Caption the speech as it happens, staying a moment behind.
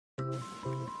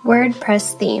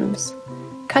WordPress themes,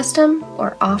 custom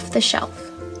or off the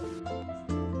shelf.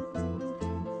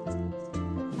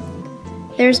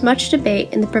 There's much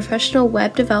debate in the professional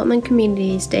web development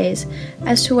community these days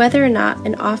as to whether or not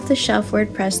an off-the-shelf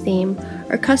WordPress theme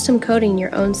or custom coding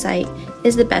your own site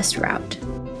is the best route.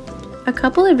 A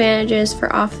couple advantages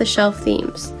for off-the-shelf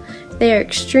themes. They are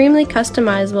extremely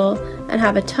customizable and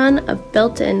have a ton of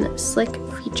built-in slick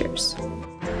features.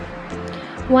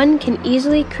 One can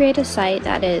easily create a site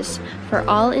that is, for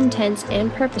all intents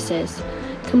and purposes,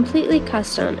 completely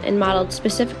custom and modeled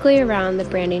specifically around the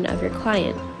branding of your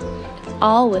client,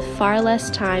 all with far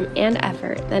less time and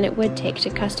effort than it would take to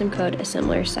custom code a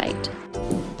similar site.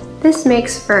 This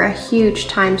makes for a huge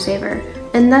time saver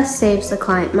and thus saves the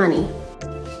client money.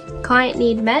 Client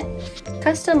need met,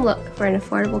 custom look for an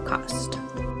affordable cost.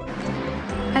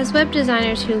 As web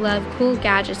designers who love cool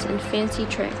gadgets and fancy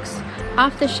tricks,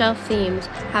 off-the-shelf themes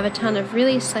have a ton of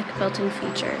really slick built-in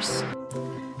features.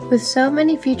 With so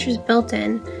many features built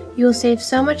in, you will save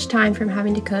so much time from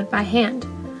having to code by hand,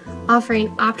 offering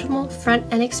optimal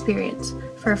front-end experience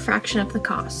for a fraction of the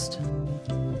cost.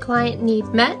 Client need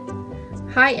met,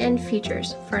 high-end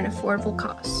features for an affordable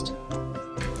cost.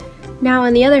 Now,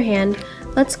 on the other hand,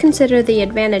 let's consider the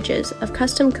advantages of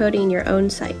custom coding your own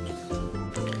site.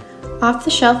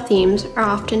 Off-the-shelf themes are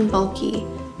often bulky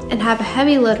and have a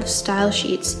heavy load of style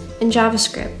sheets and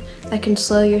JavaScript that can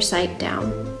slow your site down.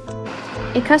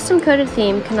 A custom-coded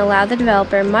theme can allow the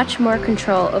developer much more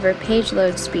control over page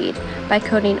load speed by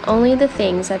coding only the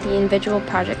things that the individual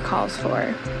project calls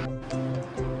for.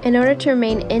 In order to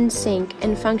remain in sync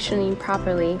and functioning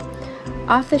properly,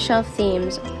 off-the-shelf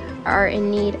themes are in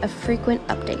need of frequent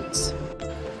updates.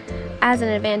 As an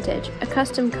advantage, a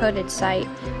custom-coded site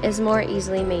is more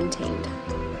easily maintained.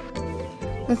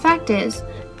 The fact is,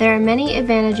 there are many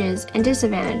advantages and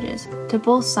disadvantages to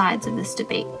both sides of this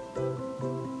debate.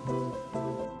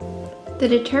 The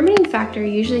determining factor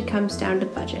usually comes down to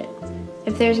budget.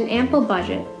 If there's an ample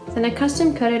budget, then a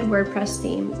custom-coded WordPress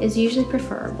theme is usually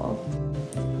preferable.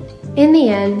 In the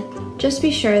end, just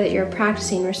be sure that you're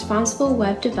practicing responsible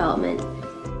web development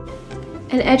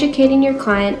and educating your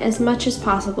client as much as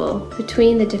possible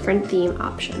between the different theme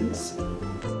options.